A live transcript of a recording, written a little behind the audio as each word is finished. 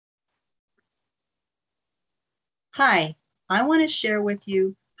Hi, I want to share with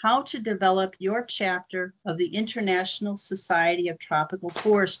you how to develop your chapter of the International Society of Tropical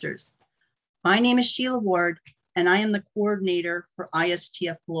Foresters. My name is Sheila Ward, and I am the coordinator for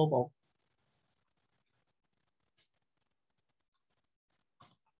ISTF-Global.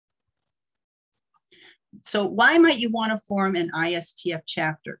 So why might you want to form an ISTF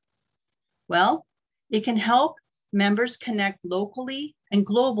chapter? Well, it can help members connect locally and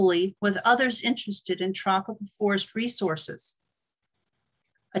globally with others interested in tropical forest resources.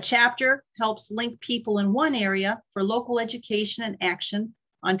 A chapter helps link people in one area for local education and action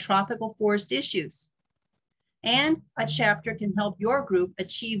on tropical forest issues. And a chapter can help your group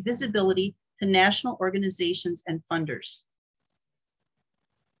achieve visibility to national organizations and funders.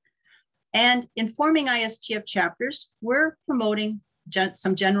 And in forming ISTF chapters, we're promoting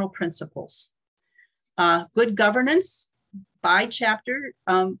some general principles. Good governance by chapter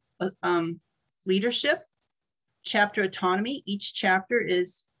leadership, chapter autonomy. Each chapter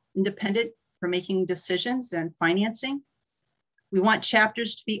is independent for making decisions and financing. We want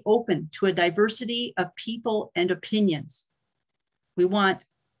chapters to be open to a diversity of people and opinions. We want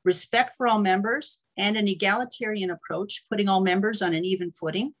respect for all members and an egalitarian approach, putting all members on an even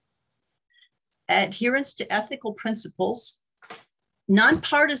footing. Adherence to ethical principles,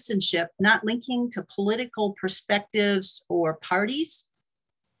 nonpartisanship, not linking to political perspectives or parties,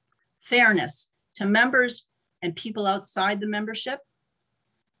 fairness to members and people outside the membership,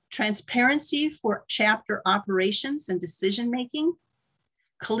 transparency for chapter operations and decision-making,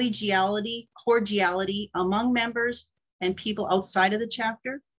 collegiality, cordiality among members and people outside of the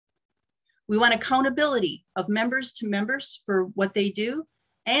chapter. We want accountability of members to members for what they do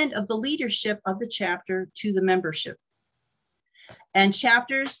and of the leadership of the chapter to the membership. And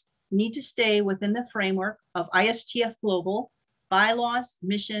chapters need to stay within the framework of ISTF-Global, bylaws,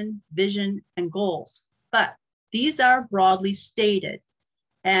 mission, vision, and goals. But these are broadly stated.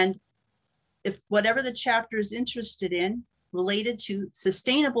 And if whatever the chapter is interested in related to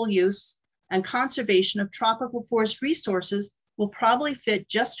sustainable use and conservation of tropical forest resources will probably fit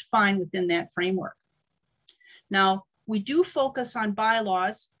just fine within that framework. Now, we do focus on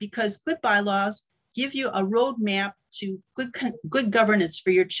bylaws because good bylaws give you a roadmap to good governance for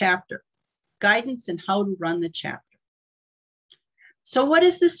your chapter, guidance in how to run the chapter. So what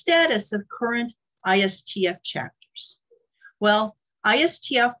is the status of current ISTF chapters? Well,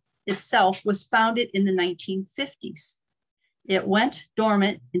 ISTF itself was founded in the 1950s. It went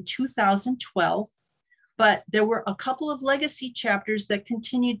dormant in 2012, but there were a couple of legacy chapters that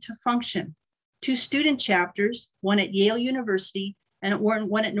continued to function. 2 student chapters, one at Yale University and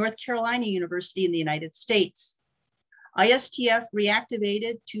one at North Carolina University in the United States. ISTF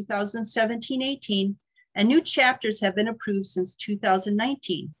reactivated 2017-18, and new chapters have been approved since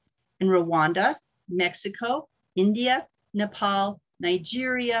 2019 in Rwanda, Mexico, India, Nepal,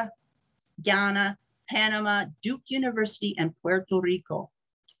 Nigeria, Ghana, Panama, Duke University, and Puerto Rico.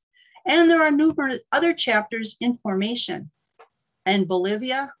 And there are numerous other chapters in formation in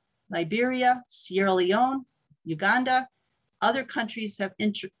Bolivia, Liberia, Sierra Leone, Uganda. Other countries have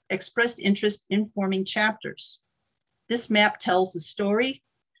expressed interest in forming chapters. This map tells the story.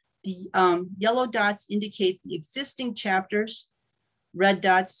 The yellow dots indicate the existing chapters, red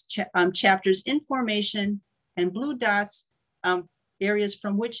dots, chapters in formation, and blue dots, areas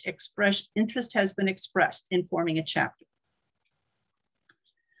from which interest has been expressed in forming a chapter.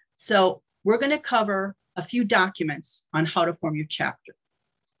 So we're going to cover a few documents on how to form your chapter.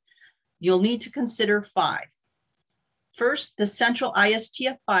 You'll need to consider 5. First, the central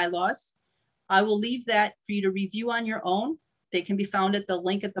ISTF bylaws. I will leave that for you to review on your own. They can be found at the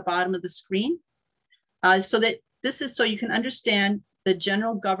link at the bottom of the screen. So that this is so you can understand the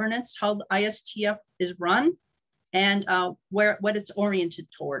general governance, how the ISTF is run, and what it's oriented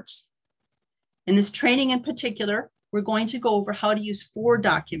towards. In this training in particular, we're going to go over how to use 4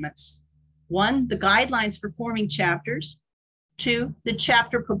 documents. 1, the guidelines for forming chapters. 2, the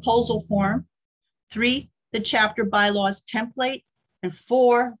chapter proposal form. 3, the chapter bylaws template. And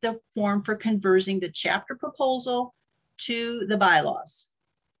 4, the form for converting the chapter proposal to the bylaws.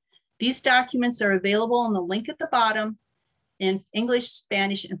 These documents are available on the link at the bottom in English,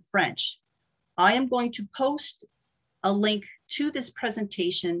 Spanish, and French. I am going to post a link to this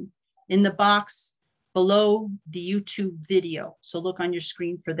presentation in the box below the YouTube video. So look on your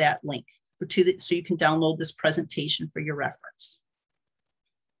screen for that link so you can download this presentation for your reference.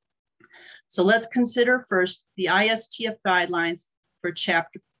 So let's consider first the ISTF guidelines for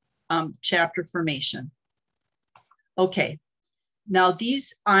chapter formation. Okay, now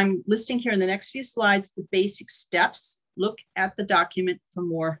these I'm listing here in the next few slides, the basic steps. Look at the document for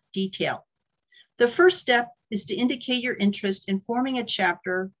more detail. The first step is to indicate your interest in forming a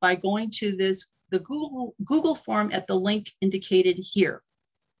chapter by going to the Google form at the link indicated here.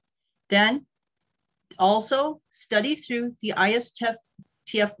 Then also study through the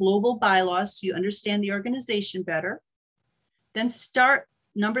ISTF-Global bylaws so you understand the organization better. Then start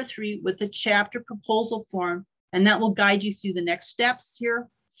number 3 with the chapter proposal form, and that will guide you through the next steps here,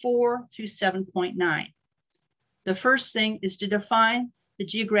 4 through 7.9. The first thing is to define the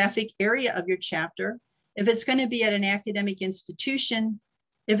geographic area of your chapter. If it's going to be at an academic institution,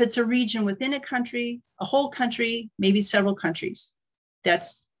 if it's a region within a country, a whole country, maybe several countries,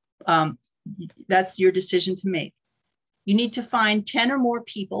 that's your decision to make. You need to find 10 or more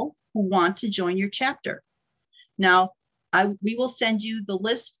people who want to join your chapter. Now, we will send you the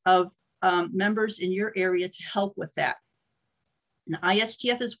list of members in your area to help with that. And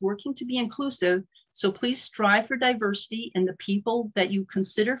ISTF is working to be inclusive, so please strive for diversity in the people that you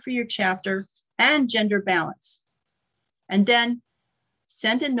consider for your chapter and gender balance. And then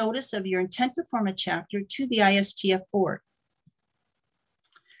send a notice of your intent to form a chapter to the ISTF board.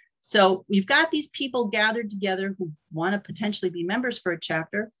 So we've got these people gathered together who want to potentially be members for a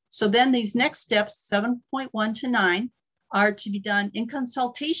chapter. So then these next steps, 7.1 to 9, are to be done in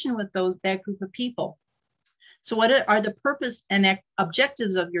consultation with that group of people. So what are the purpose and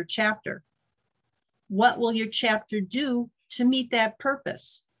objectives of your chapter? What will your chapter do to meet that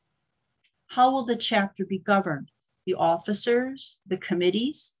purpose? How will the chapter be governed? The officers, the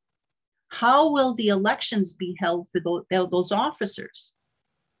committees? How will the elections be held for those officers?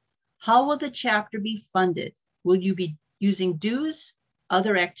 How will the chapter be funded? Will you be using dues,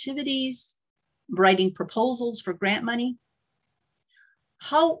 other activities, writing proposals for grant money?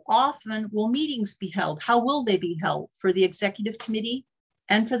 How often will meetings be held? How will they be held for the executive committee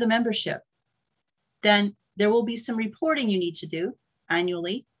and for the membership? Then there will be some reporting you need to do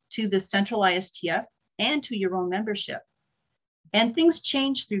annually to the central ISTF and to your own membership. And things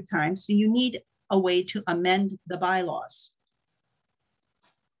change through time, so you need a way to amend the bylaws.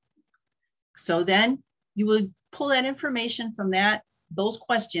 So then you will pull that information from those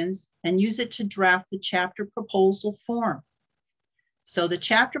questions and use it to draft the chapter proposal form. So the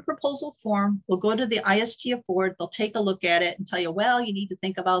chapter proposal form will go to the ISTF board. They'll take a look at it and tell you, well, you need to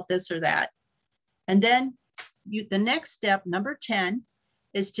think about this or that. And then the next step, number 10,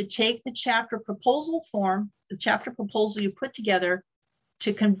 is to take the chapter proposal form, the chapter proposal you put together,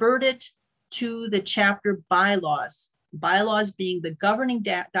 to convert it to the chapter bylaws. Bylaws being the governing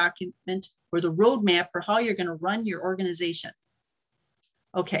document or the roadmap for how you're going to run your organization.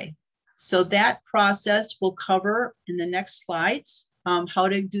 Okay, so that process will cover in the next slides how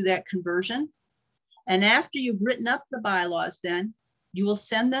to do that conversion. And after you've written up the bylaws, then you will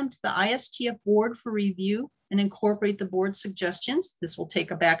send them to the ISTF board for review and incorporate the board's suggestions. This will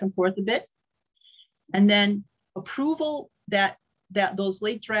take a back and forth a bit. And then approval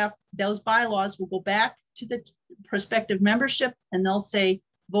those bylaws will go back to the prospective membership, and they'll say,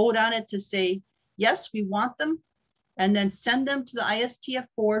 vote on it to say, yes, we want them, and then send them to the ISTF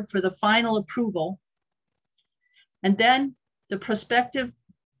board for the final approval. And then the prospective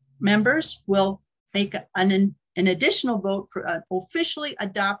members will make an additional vote for officially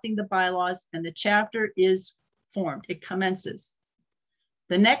adopting the bylaws, and the chapter is formed. It commences.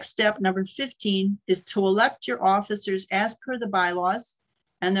 The next step, number 15, is to elect your officers as per the bylaws.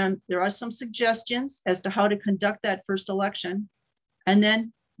 And then there are some suggestions as to how to conduct that first election. And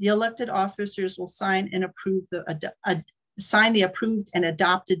then the elected officers will sign and approve sign the approved and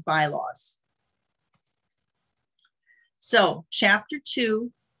adopted bylaws. So chapter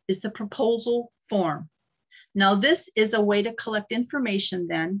 2 is the proposal form. Now this is a way to collect information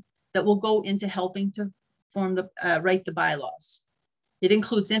then that will go into helping to form write the bylaws. It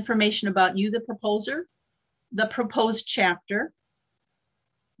includes information about you, the proposer, the proposed chapter,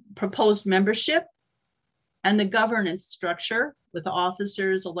 proposed membership, and the governance structure with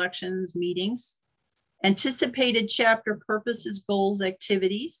officers, elections, meetings, anticipated chapter purposes, goals,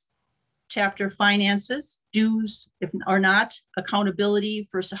 activities, chapter finances, dues, if or not, accountability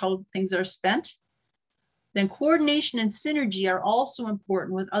for how things are spent. Then coordination and synergy are also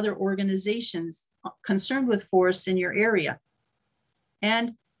important with other organizations concerned with forests in your area.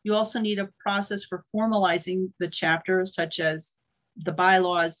 And you also need a process for formalizing the chapter, such as the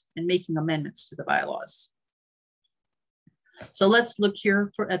bylaws and making amendments to the bylaws. So let's look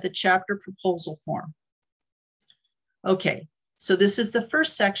here at the chapter proposal form. Okay, so this is the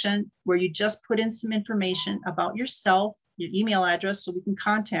first section where you just put in some information about yourself, your email address, so we can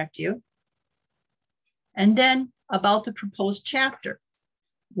contact you. And then about the proposed chapter.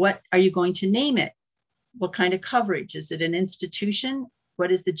 What are you going to name it? What kind of coverage? Is it an institution?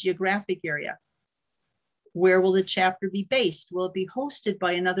 What is the geographic area? Where will the chapter be based? Will it be hosted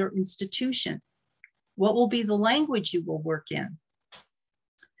by another institution? What will be the language you will work in?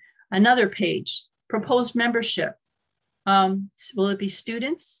 Another page, proposed membership. Will it be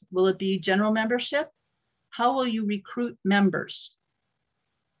students? Will it be general membership? How will you recruit members?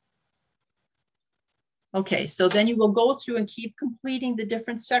 Okay, so then you will go through and keep completing the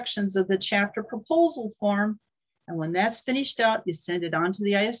different sections of the chapter proposal form. And when that's finished out, you send it on to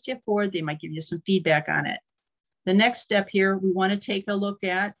the ISTF board. They might give you some feedback on it. The next step here, we want to take a look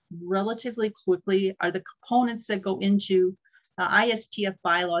at relatively quickly are the components that go into the ISTF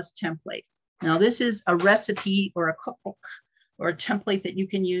bylaws template. Now, this is a recipe or a cookbook or a template that you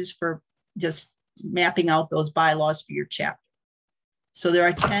can use for just mapping out those bylaws for your chapter. So there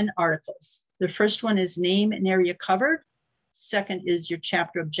are 10 articles. The first one is name and area covered. Second is your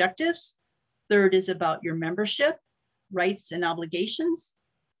chapter objectives. Third is about your membership, rights and obligations.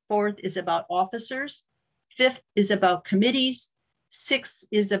 Fourth is about officers. Fifth is about committees. Sixth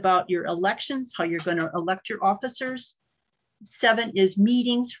is about your elections, how you're going to elect your officers. 7 is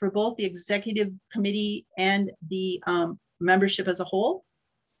meetings for both the executive committee and the membership as a whole.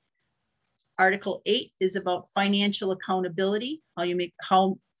 Article 8 is about financial accountability,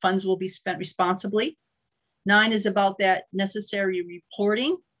 how funds will be spent responsibly. 9 is about that necessary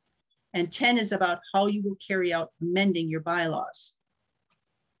reporting. And 10 is about how you will carry out amending your bylaws.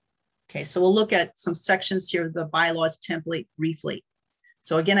 Okay, so we'll look at some sections here of the bylaws template briefly.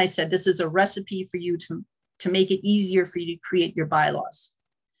 So again, I said this is a recipe for you to make it easier for you to create your bylaws.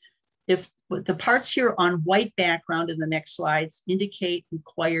 If the parts here on white background in the next slides indicate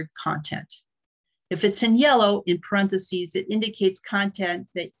required content. If it's in yellow in parentheses, it indicates content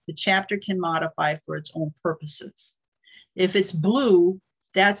that the chapter can modify for its own purposes. If it's blue,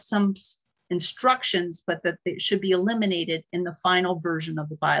 that's some instructions, but that they should be eliminated in the final version of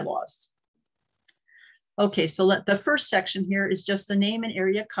the bylaws. Okay, so the first section here is just the name and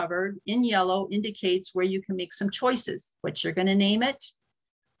area covered. In yellow indicates where you can make some choices, what you're going to name it,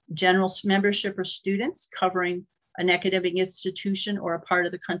 general membership or students covering an academic institution or a part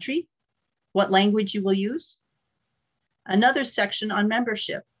of the country, what language you will use. Another section on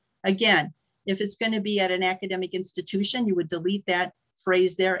membership. Again, if it's going to be at an academic institution, you would delete that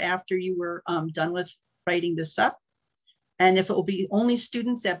phrase there after you were done with writing this up. And if it will be only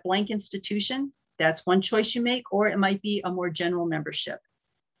students at blank institution, that's one choice you make, or it might be a more general membership.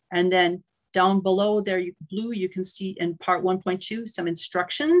 And then down below there, blue, you can see in part 1.2, some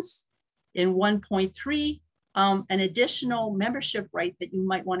instructions. In 1.3, an additional membership right that you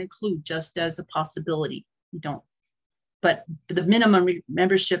might want to include just as a possibility. You don't, but the minimum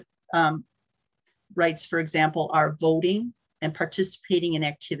membership rights, for example, are voting and participating in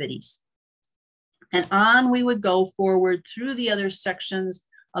activities. And on we would go forward through the other sections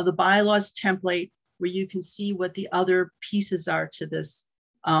of the bylaws template where you can see what the other pieces are to this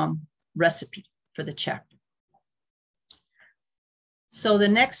recipe for the chapter. So the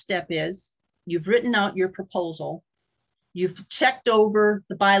next step is you've written out your proposal. You've checked over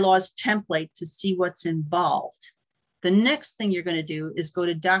the bylaws template to see what's involved. The next thing you're going to do is go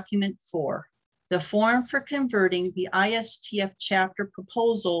to document 4, the form for converting the ISTF chapter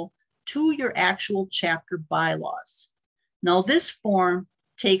proposal to your actual chapter bylaws. Now this form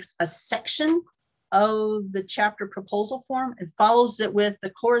takes a section of the chapter proposal form and follows it with the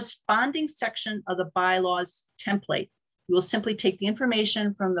corresponding section of the bylaws template. You will simply take the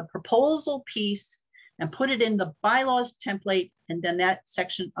information from the proposal piece and put it in the bylaws template, and then that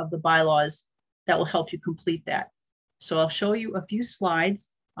section of the bylaws that will help you complete that. So I'll show you a few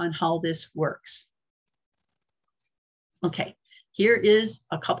slides on how this works. Okay, here is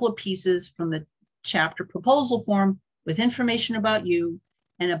a couple of pieces from the chapter proposal form with information about you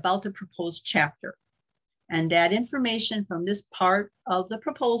and about the proposed chapter. And that information from this part of the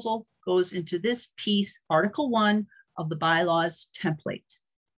proposal goes into this piece, Article 1 of the bylaws template.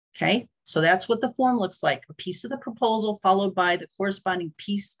 Okay, so that's what the form looks like, a piece of the proposal followed by the corresponding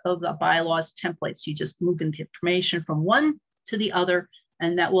piece of the bylaws template. So you just move the information from one to the other,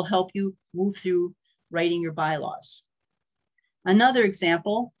 and that will help you move through writing your bylaws. Another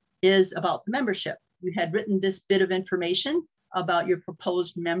example is about the membership. You had written this bit of information about your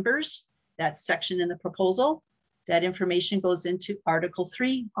proposed members, that section in the proposal. That information goes into Article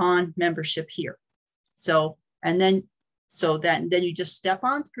 3 on membership here. So, then you just step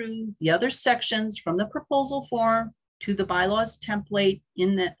on through the other sections from the proposal form to the bylaws template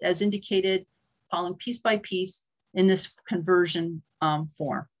as indicated, following piece by piece in this conversion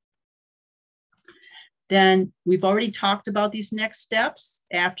form. Then we've already talked about these next steps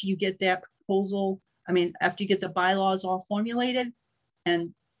after you get that proposal, after you get the bylaws all formulated,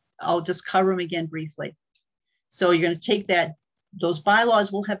 and I'll just cover them again briefly. So you're going to take that, those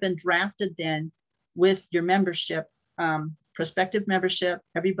bylaws will have been drafted then with your membership, prospective membership.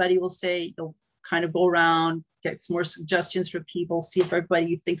 Everybody will say, you'll kind of go around, get some more suggestions from people, see if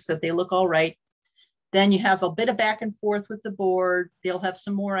everybody thinks that they look all right. Then you have a bit of back and forth with the board. They'll have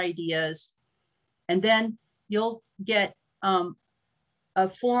some more ideas. And then you'll get a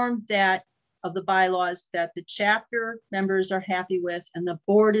form that of the bylaws that the chapter members are happy with and the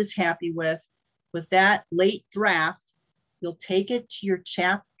board is happy with. With that late draft, you'll take it to your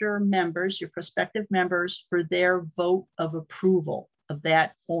chapter members, your prospective members, for their vote of approval of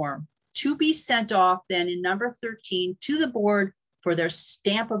that form to be sent off then in number 13 to the board for their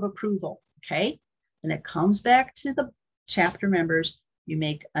stamp of approval, okay? And it comes back to the chapter members. You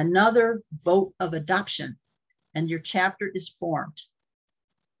make another vote of adoption and your chapter is formed.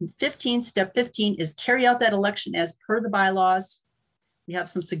 15, step 15 is carry out that election as per the bylaws. We have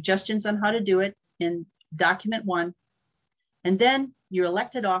some suggestions on how to do it in document 1. And then your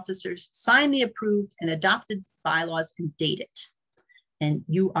elected officers sign the approved and adopted bylaws and date it. And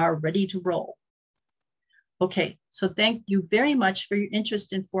you are ready to roll. Okay, so thank you very much for your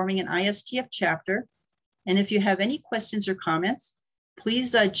interest in forming an ISTF chapter. And if you have any questions or comments,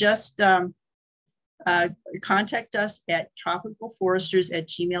 please just contact us at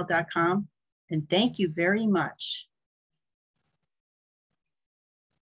tropicalforesters@gmail.com. And thank you very much.